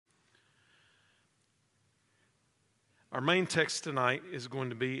Our main text tonight is going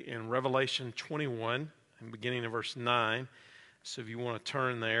to be in Revelation 21, and beginning in verse 9. So if you want to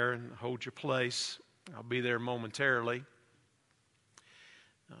turn there and hold your place, I'll be there momentarily.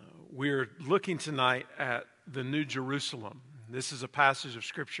 We're looking tonight at the New Jerusalem. This is a passage of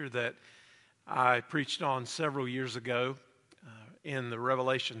Scripture that I preached on several years ago in the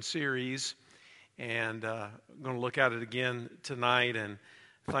Revelation series, and I'm going to look at it again tonight and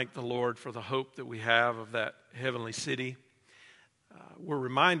thank the Lord for the hope that we have of that heavenly city. We're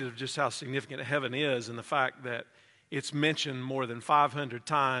reminded of just how significant heaven is and the fact that it's mentioned more than 500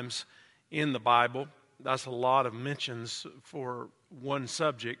 times in the Bible. That's a lot of mentions for one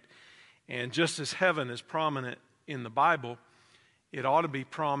subject. And just as heaven is prominent in the Bible, it ought to be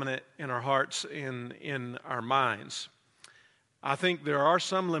prominent in our hearts, in our minds. I think there are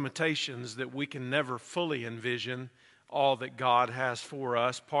some limitations that we can never fully envision all that God has for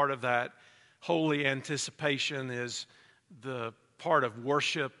us. Part of that holy anticipation is the part of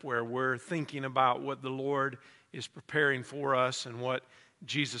worship where we're thinking about what the Lord is preparing for us and what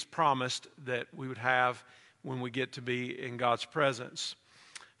Jesus promised that we would have when we get to be in God's presence.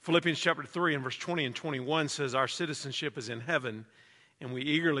 Philippians chapter 3 and verse 20 and 21 says, "Our citizenship is in heaven, and we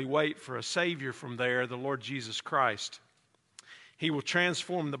eagerly wait for a Savior from there, the Lord Jesus Christ. He will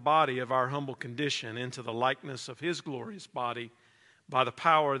transform the body of our humble condition into the likeness of His glorious body by the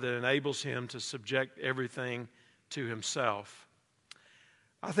power that enables Him to subject everything to Himself."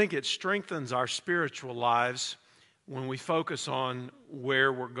 I think it strengthens our spiritual lives when we focus on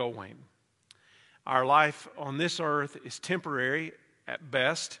where we're going. Our life on this earth is temporary at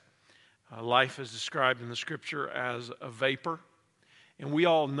best. Life is described in the Scripture as a vapor. And we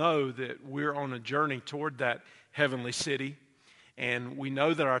all know that we're on a journey toward that heavenly city. And we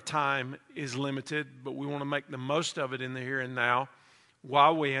know that our time is limited, but we want to make the most of it in the here and now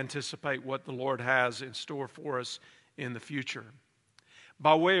while we anticipate what the Lord has in store for us in the future.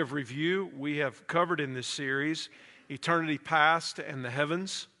 By way of review, we have covered in this series eternity past and the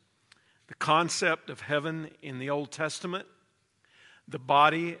heavens, the concept of heaven in the Old Testament, the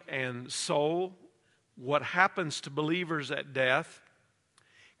body and soul, what happens to believers at death,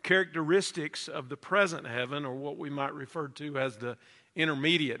 characteristics of the present heaven, or what we might refer to as the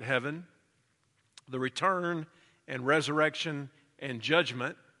intermediate heaven, the return and resurrection and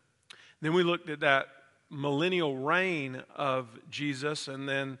judgment. Then we looked at that millennial reign of Jesus, and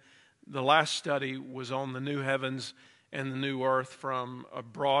then the last study was on the new heavens and the new earth from a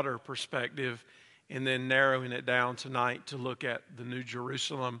broader perspective, and then narrowing it down tonight to look at the New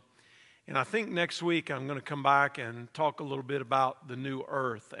Jerusalem. And I think next week I'm going to come back and talk a little bit about the new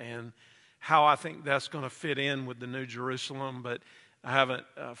earth and how I think that's going to fit in with the New Jerusalem, but I haven't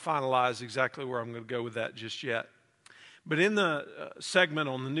finalized exactly where I'm going to go with that just yet. But in the segment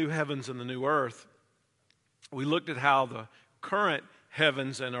on the new heavens and the new earth, we looked at how the current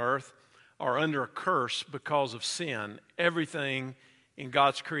heavens and earth are under a curse because of sin. Everything in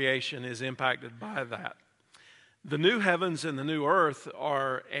God's creation is impacted by that. The new heavens and the new earth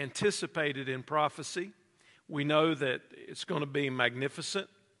are anticipated in prophecy. We know that it's going to be magnificent.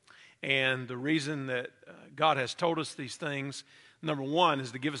 And the reason that God has told us these things, number one,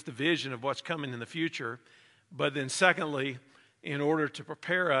 is to give us the vision of what's coming in the future. But then secondly, in order to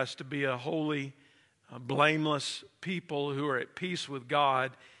prepare us to be a holy, blameless people who are at peace with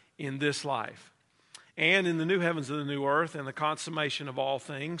God in this life. And in the new heavens and the new earth and the consummation of all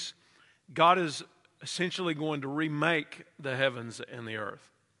things, God is essentially going to remake the heavens and the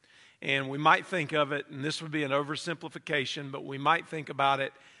earth. And we might think of it, and this would be an oversimplification, but we might think about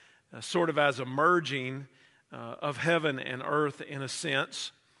it sort of as a merging of heaven and earth in a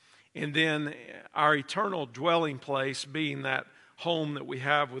sense, and then our eternal dwelling place being that home that we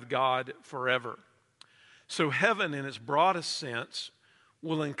have with God forever. So heaven in its broadest sense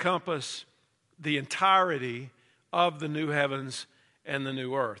will encompass the entirety of the new heavens and the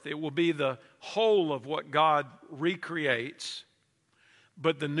new earth. It will be the whole of what God recreates,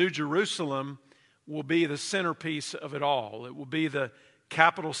 but the New Jerusalem will be the centerpiece of it all. It will be the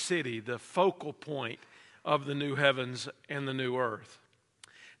capital city, the focal point of the new heavens and the new earth.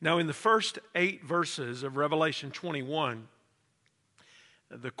 Now, in the first 8 verses of Revelation 21,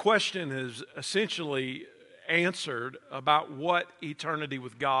 the question is essentially answered about what eternity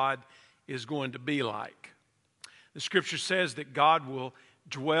with God is going to be like. The Scripture says that God will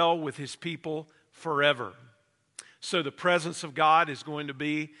dwell with His people forever. So the presence of God is going to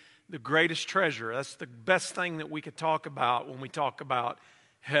be the greatest treasure. That's the best thing that we could talk about when we talk about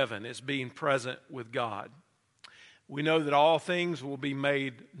heaven, is being present with God. We know that all things will be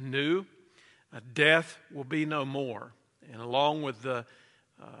made new. Death will be no more. And along with the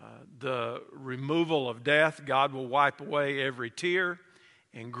the removal of death. God will wipe away every tear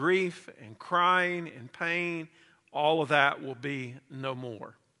and grief and crying and pain. All of that will be no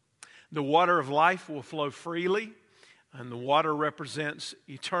more. The water of life will flow freely, and the water represents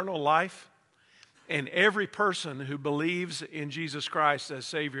eternal life. And every person who believes in Jesus Christ as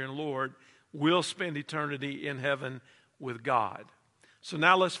Savior and Lord will spend eternity in heaven with God. So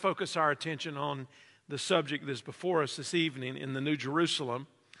now let's focus our attention on the subject that's before us this evening in the New Jerusalem.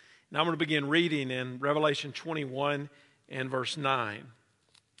 Now I'm going to begin reading in Revelation 21 and verse 9.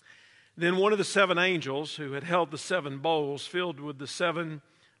 Then one of the seven angels who had held the seven bowls filled with the seven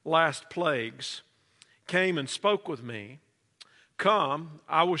last plagues came and spoke with me. Come,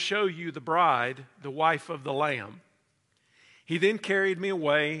 I will show you the bride, the wife of the Lamb. He then carried me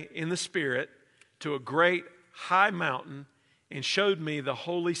away in the Spirit to a great high mountain and showed me the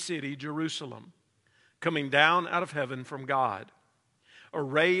holy city, Jerusalem, coming down out of heaven from God,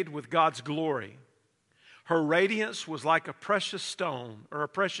 arrayed with God's glory. Her radiance was like a precious stone or a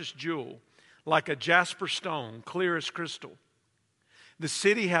precious jewel, like a jasper stone, clear as crystal. The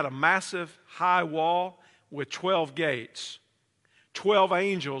city had a massive high wall with 12 gates. 12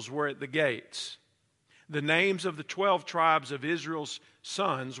 angels were at the gates. The names of the 12 tribes of Israel's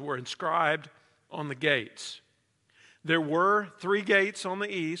sons were inscribed on the gates. There were 3 gates on the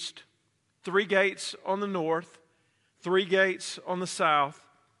east, 3 gates on the north, 3 gates on the south,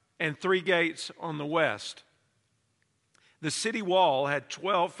 and 3 gates on the west. The city wall had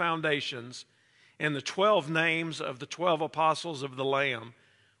 12 foundations, and the 12 names of the 12 apostles of the Lamb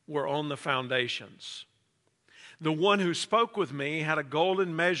were on the foundations. The one who spoke with me had a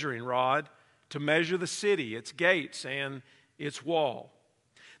golden measuring rod to measure the city, its gates, and its wall.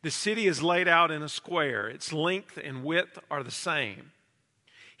 The city is laid out in a square. Its length and width are the same.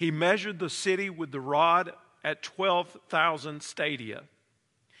 He measured the city with the rod at 12,000 stadia.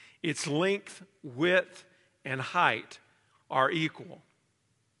 Its length, width, and height are equal.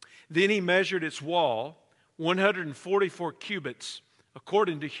 Then he measured its wall, 144 cubits,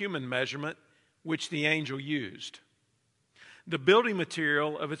 according to human measurement, which the angel used. The building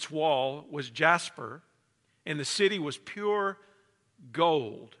material of its wall was jasper, and the city was pure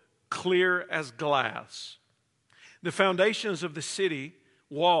gold, clear as glass. The foundations of the city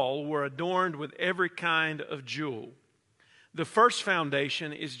wall were adorned with every kind of jewel. The first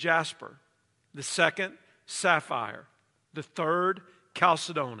foundation is jasper, the second, sapphire, the third,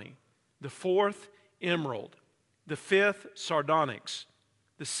 chalcedony, the fourth, emerald, the fifth, sardonyx,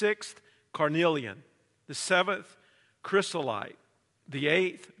 the sixth, carnelian, the seventh, chrysolite, the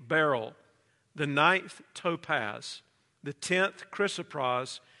eighth, beryl, the ninth, topaz, the 10th,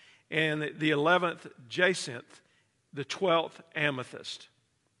 chrysoprase, and the 11th, jacinth, the 12th, amethyst.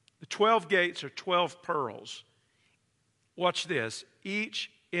 The 12 gates are 12 pearls. Watch this.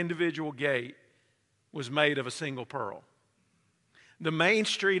 Each individual gate was made of a single pearl. The main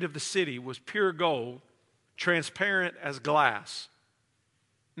street of the city was pure gold, transparent as glass.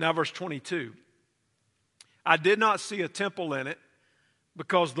 Now verse 22. I did not see a temple in it,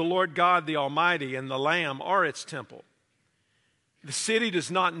 because the Lord God the Almighty and the Lamb are its temple. The city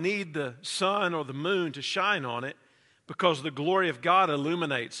does not need the sun or the moon to shine on it, because the glory of God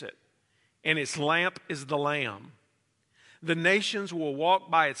illuminates it, and its lamp is the Lamb. The nations will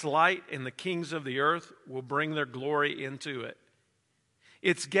walk by its light, and the kings of the earth will bring their glory into it.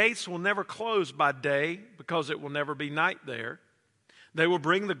 Its gates will never close by day, because it will never be night there. They will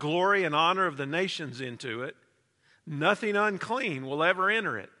bring the glory and honor of the nations into it. Nothing unclean will ever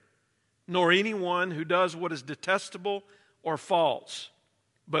enter it, nor anyone who does what is detestable or false,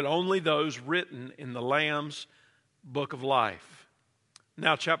 but only those written in the Lamb's book of life.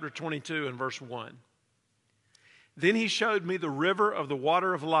 Now chapter 22 and verse 1. Then he showed me the river of the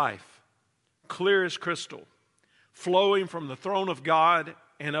water of life, clear as crystal, flowing from the throne of God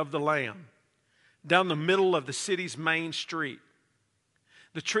and of the Lamb, down the middle of the city's main street.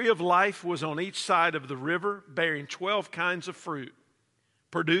 The tree of life was on each side of the river, bearing 12 kinds of fruit,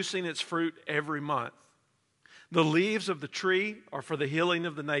 producing its fruit every month. The leaves of the tree are for the healing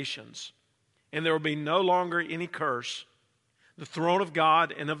of the nations, and there will be no longer any curse. The throne of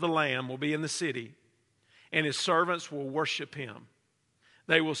God and of the Lamb will be in the city, and his servants will worship him.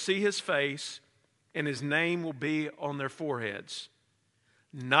 They will see his face, and his name will be on their foreheads.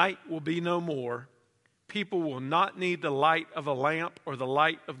 Night will be no more. People will not need the light of a lamp or the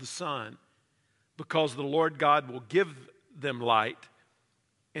light of the sun, because the Lord God will give them light,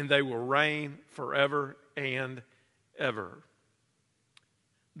 and they will reign forever and ever.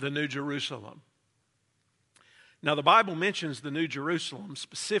 The New Jerusalem. Now, the Bible mentions the New Jerusalem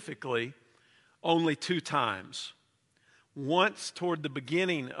specifically only 2 times. once toward the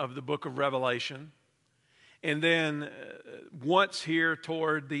beginning of the book of Revelation, and then once here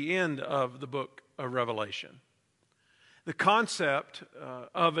toward the end of the book of Revelation. The concept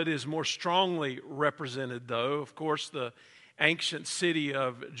of it is more strongly represented, though, of course, the ancient city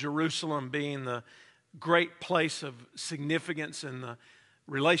of Jerusalem being the great place of significance in the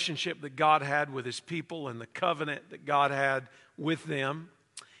relationship that God had with his people and the covenant that God had with them.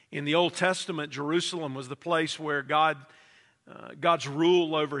 In the Old Testament, Jerusalem was the place where God's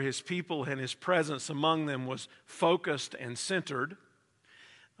rule over his people and his presence among them was focused and centered.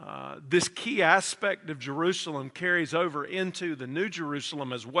 This key aspect of Jerusalem carries over into the New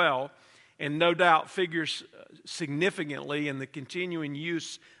Jerusalem as well, and no doubt figures significantly in the continuing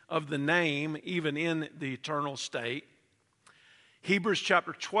use of the name, even in the eternal state. Hebrews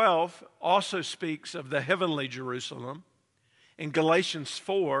chapter 12 also speaks of the heavenly Jerusalem, and Galatians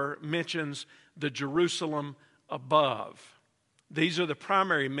 4 mentions the Jerusalem above. These are the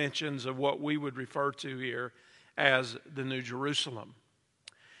primary mentions of what we would refer to here as the New Jerusalem.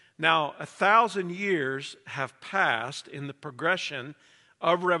 Now, 1,000 years have passed in the progression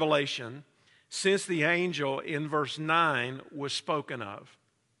of Revelation since the angel in verse 9 was spoken of.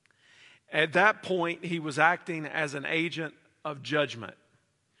 At that point, he was acting as an agent of judgment.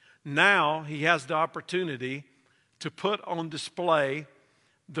 Now, he has the opportunity to put on display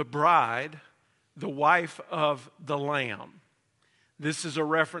the bride, the wife of the Lamb. This is a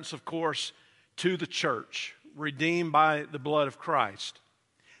reference, of course, to the church, redeemed by the blood of Christ.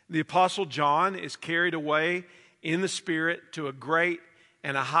 The Apostle John is carried away in the Spirit to a great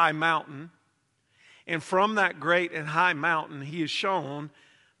and a high mountain. And from that great and high mountain, he is shown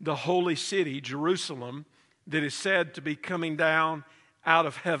the holy city, Jerusalem, that is said to be coming down out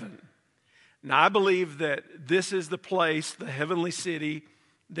of heaven. Now, I believe that this is the place, the heavenly city,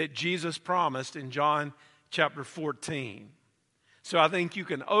 that Jesus promised in John chapter 14. So I think you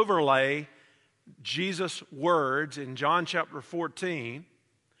can overlay Jesus' words in John chapter 14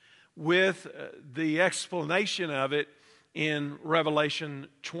 with the explanation of it in Revelation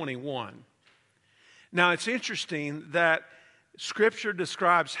 21. Now, it's interesting that Scripture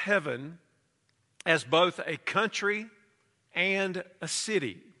describes heaven as both a country and a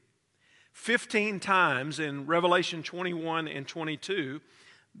city. 15 times in Revelation 21 and 22,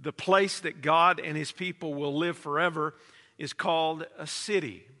 the place that God and his people will live forever is called a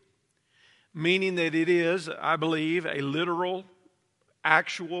city, meaning that it is, I believe, a literal,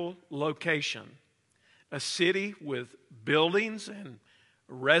 actual location. A city with buildings and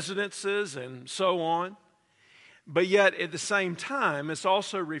residences and so on. But yet, at the same time, it's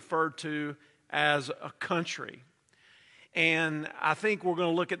also referred to as a country. And I think we're going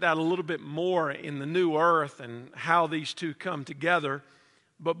to look at that a little bit more in the new earth and how these two come together.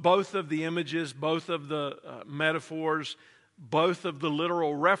 But both of the images, both of the metaphors, both of the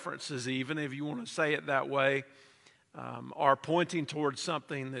literal references, even if you want to say it that way, are pointing towards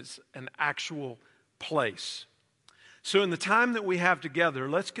something that's an actual place. So in the time that we have together,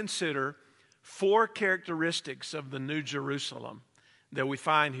 let's consider 4 characteristics of the New Jerusalem that we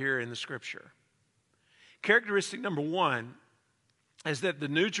find here in the Scripture. Characteristic number 1 is that the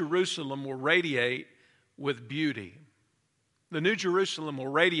New Jerusalem will radiate with beauty. The New Jerusalem will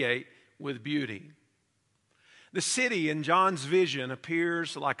radiate with beauty. The city in John's vision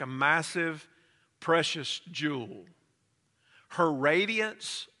appears like a massive, precious jewel. Her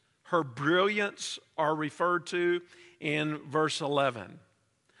radiance, her brilliance are referred to in verse 11.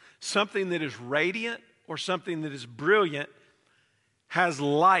 Something that is radiant or something that is brilliant has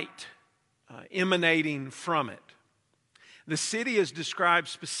light emanating from it. The city is described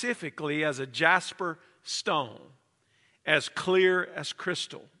specifically as a jasper stone, as clear as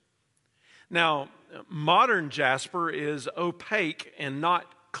crystal. Now, modern jasper is opaque and not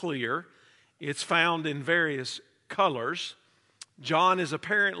clear. It's found in various colors. John is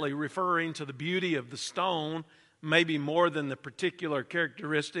apparently referring to the beauty of the stone, maybe more than the particular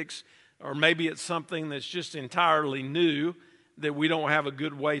characteristics, or maybe it's something that's just entirely new that we don't have a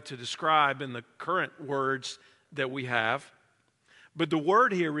good way to describe in the current words that we have. But the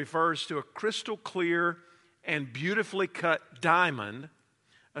word here refers to a crystal clear and beautifully cut diamond,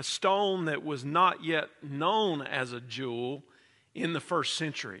 a stone that was not yet known as a jewel in the first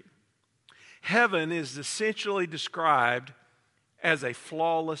century. Heaven is essentially described as a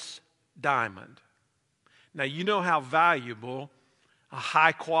flawless diamond. Now, you know how valuable a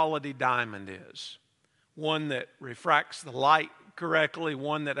high-quality diamond is. One that refracts the light correctly,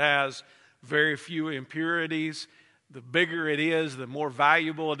 one that has very few impurities. The bigger it is, the more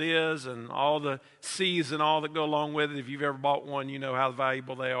valuable it is, and all the C's and all that go along with it. If you've ever bought one, you know how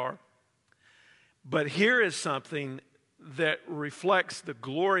valuable they are. But here is something that reflects the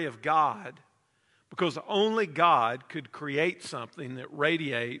glory of God, because only God could create something that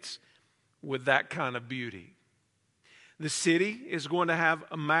radiates with that kind of beauty. The city is going to have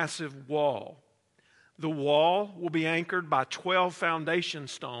a massive wall. The wall will be anchored by 12 foundation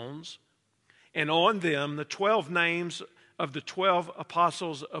stones, and on them the 12 names of the 12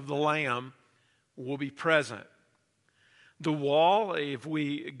 apostles of the Lamb will be present. The wall, if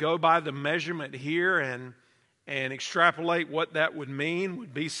we go by the measurement here and extrapolate what that would mean,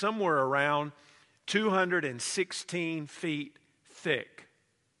 would be somewhere around 216 feet thick.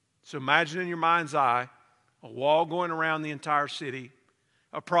 So imagine in your mind's eye a wall going around the entire city,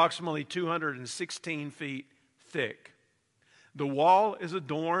 approximately 216 feet thick. The wall is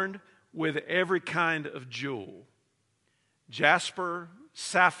adorned with every kind of jewel: jasper,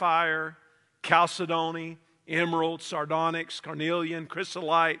 sapphire, chalcedony, emerald, sardonyx, carnelian,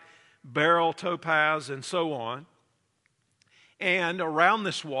 chrysolite, beryl, topaz, and so on. And around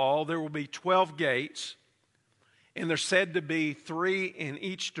this wall there will be 12 gates, and they're said to be 3 in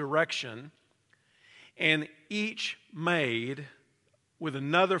each direction, and each made with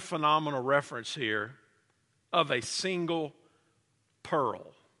another phenomenal reference here of a single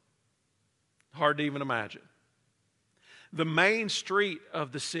pearl. Hard to even imagine. The main street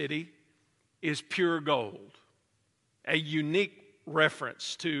of the city is pure gold, a unique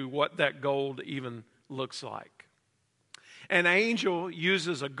reference to what that gold even looks like. An angel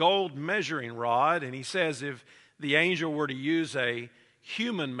uses a gold measuring rod, and he says if the angel were to use a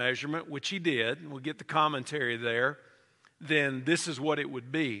human measurement, which he did, and we'll get the commentary there, then this is what it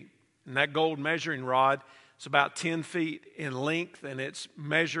would be. And that gold measuring rod is about 10 feet in length, and it's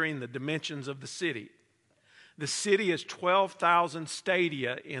measuring the dimensions of the city. The city is 12,000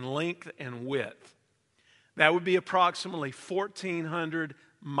 stadia in length and width. That would be approximately 1,400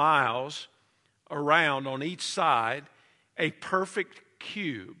 miles around on each side, a perfect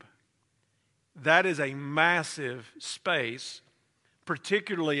cube. That is a massive space,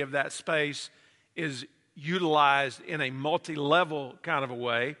 particularly if that space is utilized in a multi-level kind of a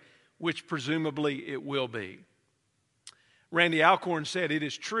way, which presumably it will be. Randy Alcorn said, "It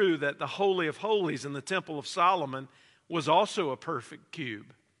is true that the Holy of Holies in the Temple of Solomon was also a perfect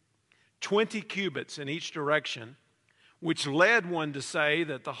cube, 20 cubits in each direction, which led one to say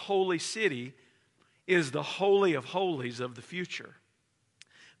that the holy city is the Holy of Holies of the future.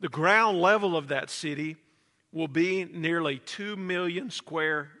 The ground level of that city will be nearly 2 million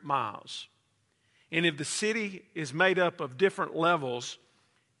square miles. And if the city is made up of different levels,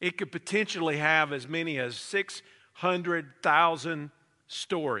 it could potentially have as many as 600,000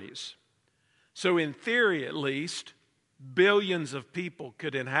 stories. So in theory, at least, billions of people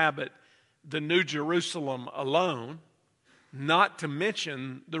could inhabit the New Jerusalem alone, not to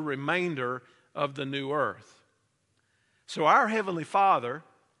mention the remainder of the new earth." So our Heavenly Father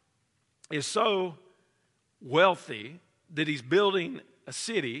is so wealthy that He's building a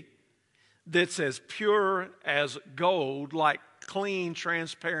city that's as pure as gold, like clean,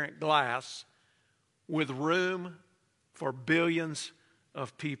 transparent glass, with room for billions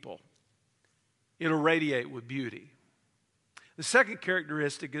of people. It'll radiate with beauty. The second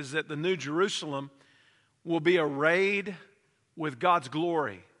characteristic is that the New Jerusalem will be arrayed with God's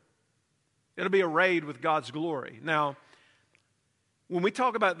glory. It'll be arrayed with God's glory. Now, when we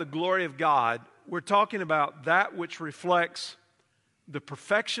talk about the glory of God, we're talking about that which reflects the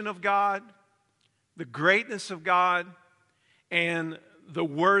perfection of God, the greatness of God, and the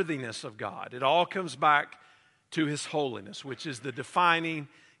worthiness of God. It all comes back to His holiness, which is the defining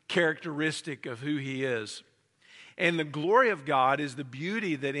characteristic of who He is. And the glory of God is the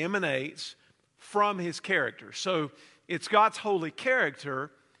beauty that emanates from His character. So it's God's holy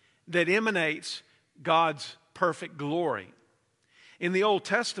character that emanates God's perfect glory. In the Old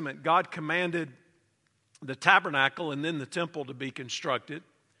Testament, God commanded the tabernacle and then the temple to be constructed.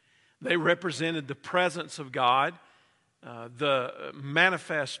 They represented the presence of God, the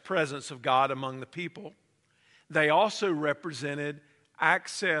manifest presence of God among the people. They also represented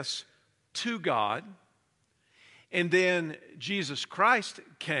access to God. And then Jesus Christ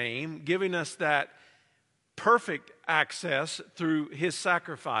came, giving us that perfect access through His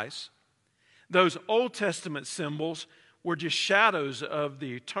sacrifice. Those Old Testament symbols were just shadows of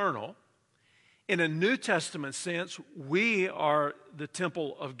the eternal. In a New Testament sense, we are the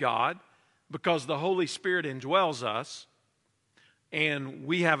temple of God because the Holy Spirit indwells us, and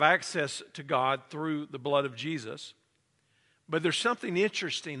we have access to God through the blood of Jesus. But there's something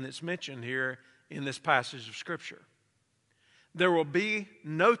interesting that's mentioned here in this passage of Scripture. There will be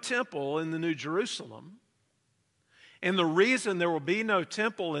no temple in the New Jerusalem, and the reason there will be no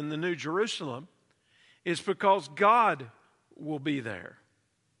temple in the New Jerusalem It's because God will be there.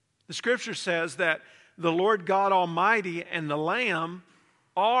 The Scripture says that the Lord God Almighty and the Lamb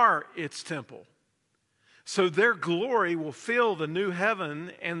are its temple. So their glory will fill the new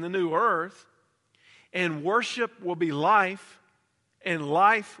heaven and the new earth, and worship will be life, and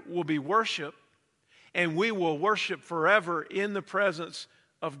life will be worship, and we will worship forever in the presence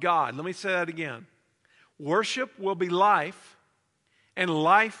of God. Let me say that again. Worship will be life, and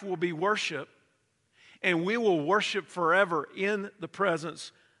life will be worship, and we will worship forever in the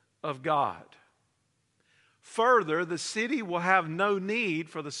presence of God. Further, the city will have no need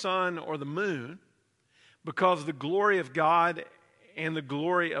for the sun or the moon, because the glory of God and the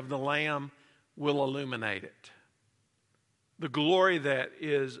glory of the Lamb will illuminate it. The glory that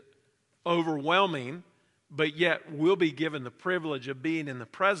is overwhelming, but yet we'll be given the privilege of being in the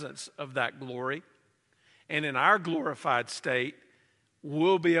presence of that glory. And in our glorified state,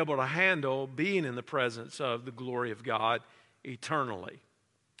 we'll be able to handle being in the presence of the glory of God eternally.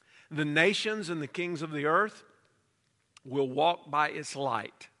 The nations and the kings of the earth will walk by its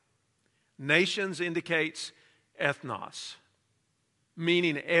light. Nations indicates ethnos,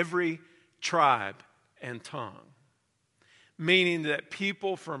 meaning every tribe and tongue. Meaning that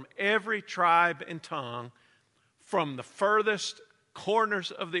people from every tribe and tongue, from the furthest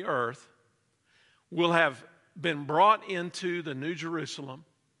corners of the earth, will have been brought into the New Jerusalem,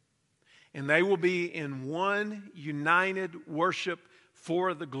 and they will be in one united worship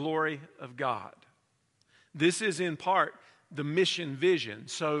for the glory of God. This is in part the mission vision.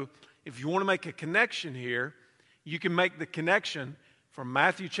 So if you want to make a connection here, you can make the connection from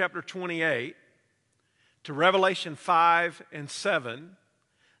Matthew chapter 28 to Revelation 5 and 7,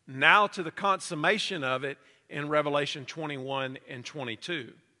 now to the consummation of it in Revelation 21 and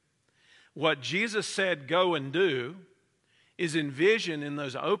 22. What Jesus said, go and do, is envisioned in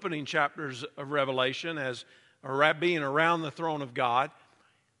those opening chapters of Revelation as being around the throne of God.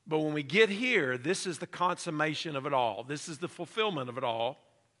 But when we get here, this is the consummation of it all. This is the fulfillment of it all,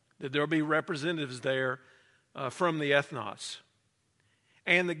 that there will be representatives there from the ethnos.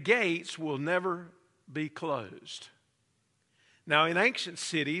 And the gates will never be closed. Now, in ancient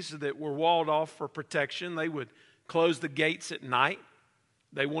cities that were walled off for protection, they would close the gates at night.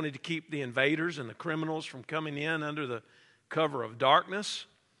 They wanted to keep the invaders and the criminals from coming in under the cover of darkness.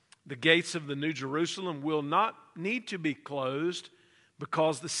 The gates of the New Jerusalem will not need to be closed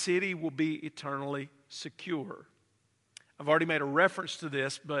because the city will be eternally secure. I've already made a reference to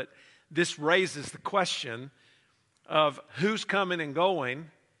this, but this raises the question of who's coming and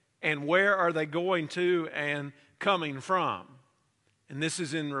going, and where are they going to and coming from. And this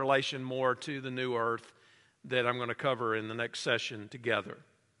is in relation more to the new earth that I'm going to cover in the next session together.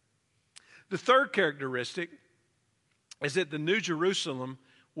 The third characteristic is that the New Jerusalem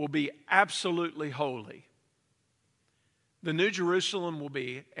will be absolutely holy. The New Jerusalem will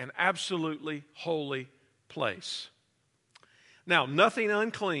be an absolutely holy place. Now, nothing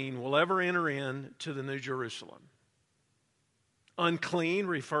unclean will ever enter into the New Jerusalem. Unclean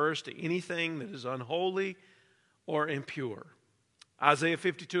refers to anything that is unholy or impure. Isaiah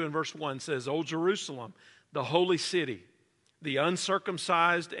 52 and verse 1 says, O Jerusalem, the holy city, the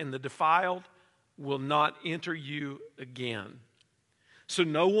uncircumcised and the defiled will not enter you again. So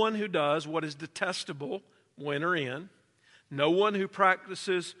no one who does what is detestable will enter in. No one who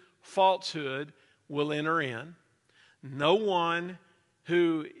practices falsehood will enter in. No one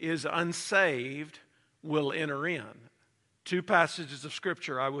who is unsaved will enter in. Two passages of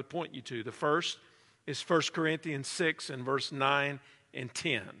Scripture I would point you to. The first is 1 Corinthians 6 and verse 9 and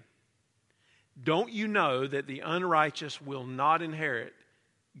 10. Don't you know that the unrighteous will not inherit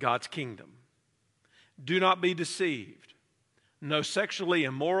God's kingdom? Do not be deceived. No sexually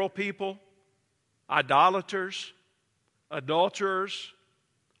immoral people, idolaters, adulterers,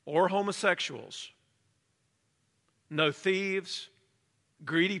 or homosexuals. No thieves,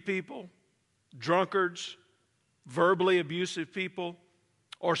 greedy people, drunkards, verbally abusive people,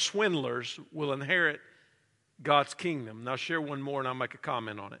 or swindlers will inherit God's kingdom. And I'll share one more and I'll make a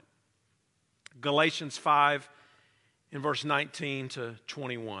comment on it. Galatians 5 in verse 19 to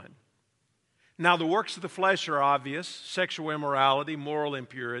 21. Now the works of the flesh are obvious: sexual immorality, moral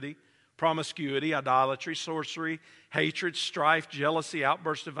impurity, promiscuity, idolatry, sorcery, hatred, strife, jealousy,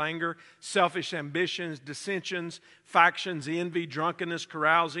 outbursts of anger, selfish ambitions, dissensions, factions, envy, drunkenness,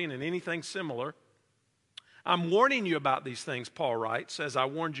 carousing, and anything similar. I'm warning you about these things, Paul writes, as I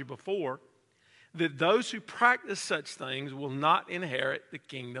warned you before, that those who practice such things will not inherit the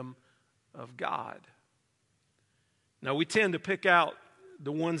kingdom of God. Now, we tend to pick out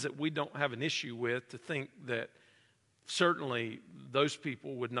the ones that we don't have an issue with, to think that certainly those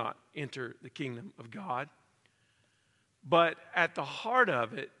people would not enter the kingdom of God. But at the heart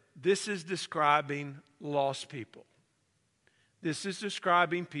of it, this is describing lost people. This is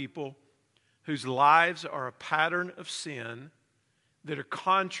describing people whose lives are a pattern of sin that are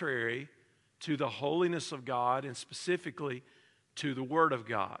contrary to the holiness of God and specifically to the Word of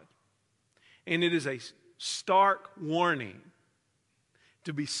God. And it is a stark warning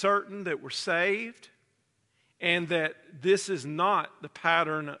to be certain that we're saved and that this is not the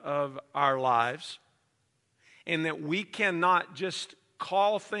pattern of our lives, and that we cannot just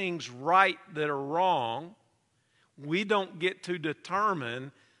call things right that are wrong. We don't get to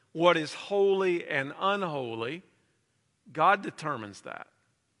determine what is holy and unholy. God determines that,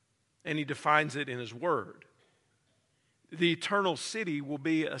 and He defines it in His Word. The eternal city will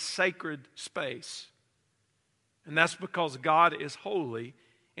be a sacred space, and that's because God is holy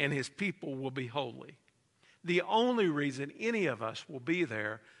and His people will be holy. The only reason any of us will be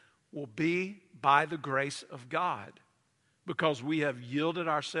there will be by the grace of God, because we have yielded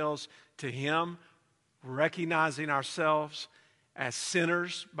ourselves to Him, recognizing ourselves as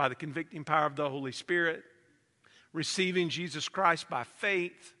sinners by the convicting power of the Holy Spirit, receiving Jesus Christ by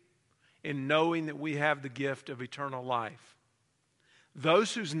faith, and knowing that we have the gift of eternal life.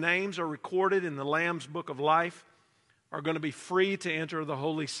 Those whose names are recorded in the Lamb's Book of Life are going to be free to enter the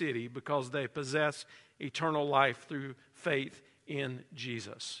holy city because they possess eternal life through faith in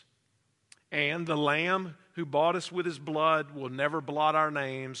Jesus. And the Lamb who bought us with His blood will never blot our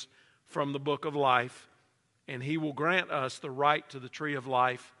names from the book of life, and He will grant us the right to the tree of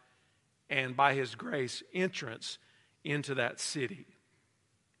life and by His grace entrance into that city.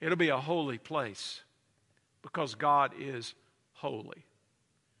 It'll be a holy place because God is holy.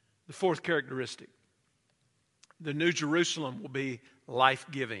 The fourth characteristic, the New Jerusalem will be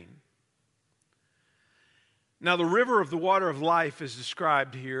life-giving. Now, the river of the water of life is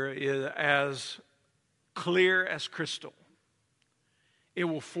described here as clear as crystal. It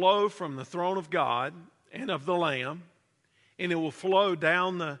will flow from the throne of God and of the Lamb, and it will flow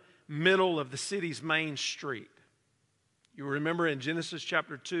down the middle of the city's main street. You remember in Genesis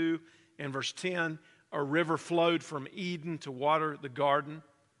chapter 2 and verse 10, a river flowed from Eden to water the garden.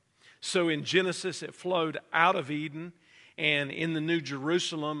 So in Genesis, it flowed out of Eden, and in the New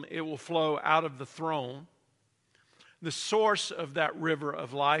Jerusalem, it will flow out of the throne. The source of that river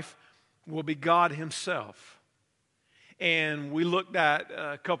of life will be God Himself. And we looked at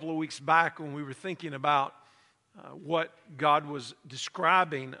a couple of weeks back when we were thinking about what God was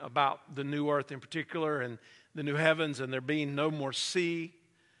describing about the new earth in particular and the new heavens and there being no more sea.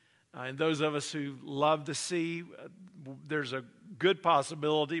 And those of us who love the sea, there's a good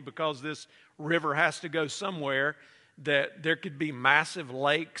possibility, because this river has to go somewhere, that there could be massive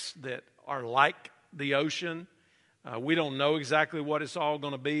lakes that are like the ocean. We don't know exactly what it's all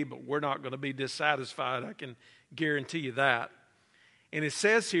going to be, but we're not going to be dissatisfied. I can guarantee you that. And it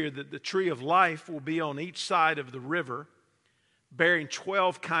says here that the tree of life will be on each side of the river, bearing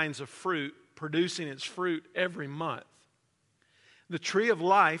 12 kinds of fruit, producing its fruit every month. The tree of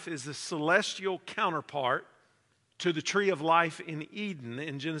life is the celestial counterpart to the tree of life in Eden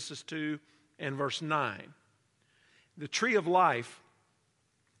in Genesis 2 and verse 9. The tree of life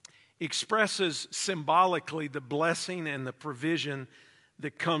expresses symbolically the blessing and the provision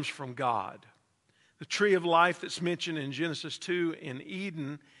that comes from God. The tree of life that's mentioned in Genesis 2 in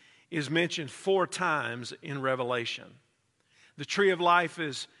Eden is mentioned 4 times in Revelation. The tree of life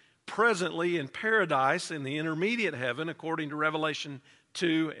is presently in paradise in the intermediate heaven, according to Revelation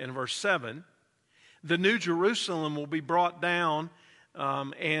 2 and verse 7. The New Jerusalem will be brought down,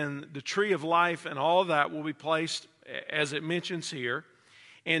 and the tree of life and all that will be placed, as it mentions here.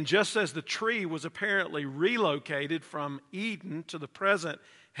 And just as the tree was apparently relocated from Eden to the present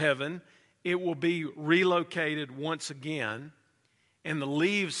heaven, it will be relocated once again, and the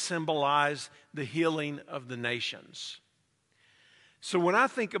leaves symbolize the healing of the nations. So when I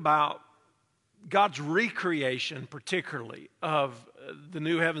think about God's recreation, particularly of the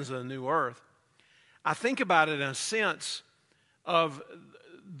new heavens and the new earth, I think about it in a sense of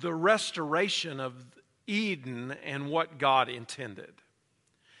the restoration of Eden and what God intended.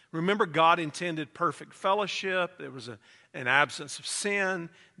 Remember, God intended perfect fellowship. There was an absence of sin.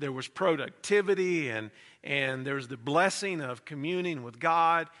 There was productivity, and there was the blessing of communing with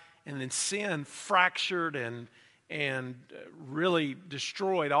God. And then sin fractured and really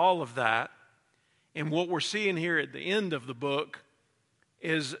destroyed all of that. And what we're seeing here at the end of the book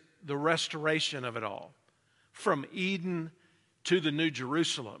is the restoration of it all, from Eden to the New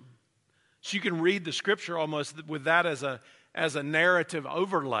Jerusalem. So you can read the scripture almost with that as a narrative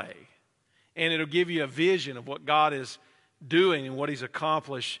overlay. And it'll give you a vision of what God is doing and what He's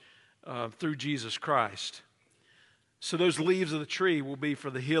accomplished through Jesus Christ. So those leaves of the tree will be for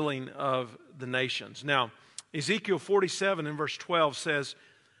the healing of the nations. Now, Ezekiel 47 in verse 12 says,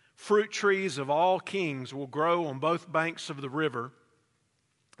 "Fruit trees of all kings will grow on both banks of the river.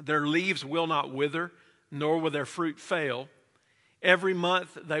 Their leaves will not wither, nor will their fruit fail. Every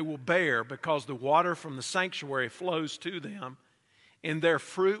month they will bear, because the water from the sanctuary flows to them. And their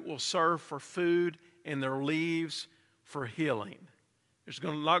fruit will serve for food, and their leaves for healing." There's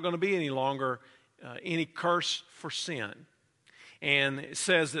not going to be any longer any curse for sin. And it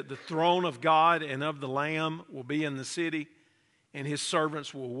says that the throne of God and of the Lamb will be in the city, and His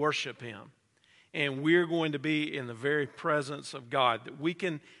servants will worship Him. And we're going to be in the very presence of God, that we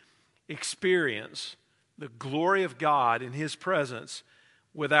can experience the glory of God in His presence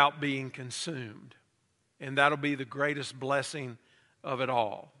without being consumed. And that'll be the greatest blessing of it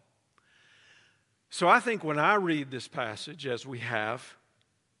all. So I think when I read this passage, as we have,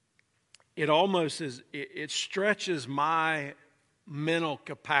 it almost is, it stretches my mental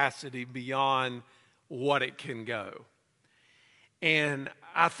capacity beyond what it can go. And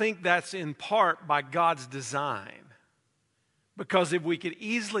I think that's in part by God's design. Because if we could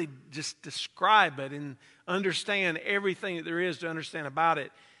easily just describe it and understand everything that there is to understand about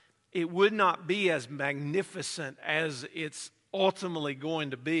it, it would not be as magnificent as it's ultimately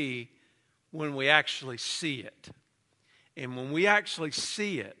going to be when we actually see it. And when we actually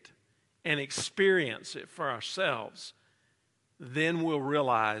see it and experience it for ourselves, then we'll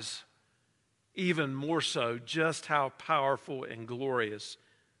realize even more so just how powerful and glorious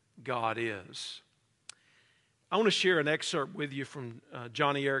God is. I want to share an excerpt with you from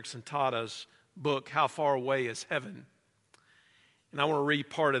Johnny Erickson Tada's book, How Far Away is Heaven? And I want to read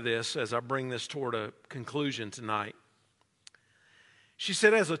part of this as I bring this toward a conclusion tonight. She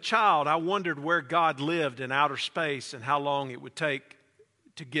said, "As a child, I wondered where God lived in outer space and how long it would take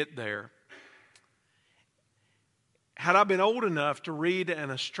to get there. Had I been old enough to read an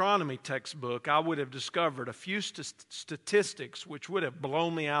astronomy textbook, I would have discovered a few statistics which would have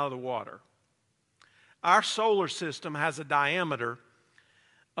blown me out of the water. Our solar system has a diameter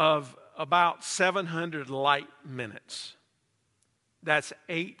of about 700 light minutes. That's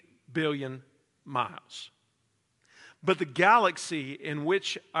 8 billion miles. But the galaxy in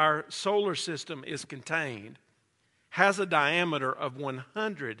which our solar system is contained has a diameter of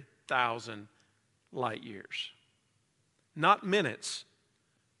 100,000 light years. Not minutes,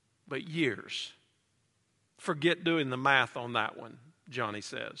 but years. Forget doing the math on that one," Johnny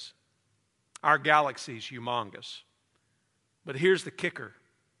says. Our galaxy is humongous. But here's the kicker.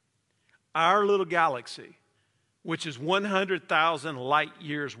 Our little galaxy, which is 100,000 light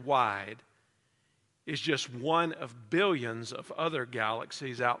years wide, is just one of billions of other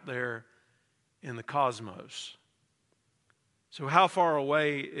galaxies out there in the cosmos. So how far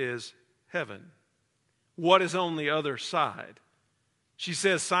away is heaven? What is on the other side? She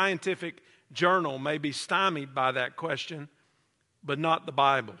says scientific journal may be stymied by that question, but not the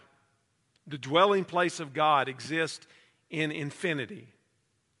Bible. The dwelling place of God exists in infinity.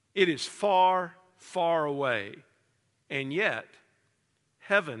 It is far, far away, and yet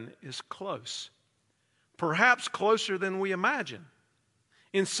heaven is close. Perhaps closer than we imagine.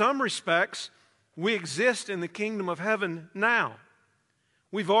 In some respects, we exist in the kingdom of heaven now.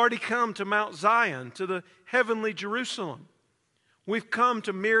 We've already come to Mount Zion, to the heavenly Jerusalem. We've come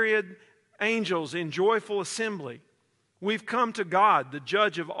to myriad angels in joyful assembly. We've come to God, the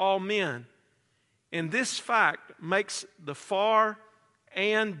judge of all men. And this fact makes the far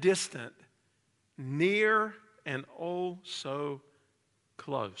and distant near and oh so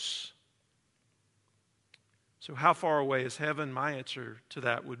close. So how far away is heaven? My answer to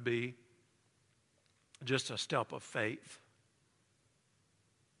that would be just a step of faith.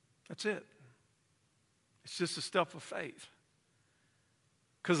 That's it. It's just a step of faith.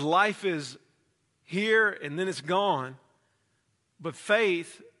 Because life is here and then it's gone. But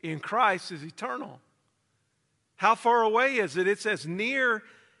faith in Christ is eternal. How far away is it? It's as near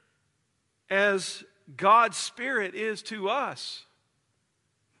as God's Spirit is to us.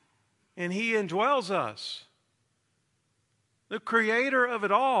 And He indwells us. The Creator of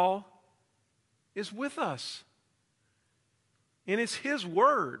it all is with us. And it's His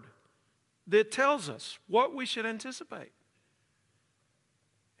Word that tells us what we should anticipate.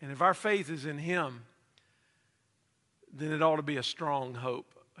 And if our faith is in Him, then it ought to be a strong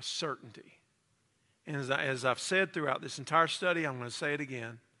hope, a certainty. And as I've said throughout this entire study, I'm going to say it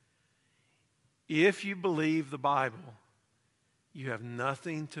again. If you believe the Bible, you have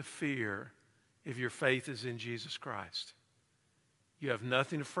nothing to fear if your faith is in Jesus Christ. You have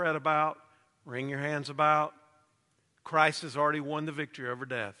nothing to fret about wring your hands about. Christ has already won the victory over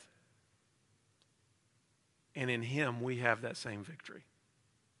death. And in Him, we have that same victory.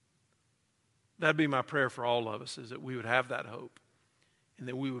 That'd be my prayer for all of us, is that we would have that hope and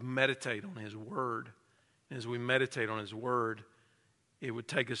that we would meditate on His Word. And as we meditate on His Word, it would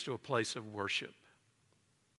take us to a place of worship.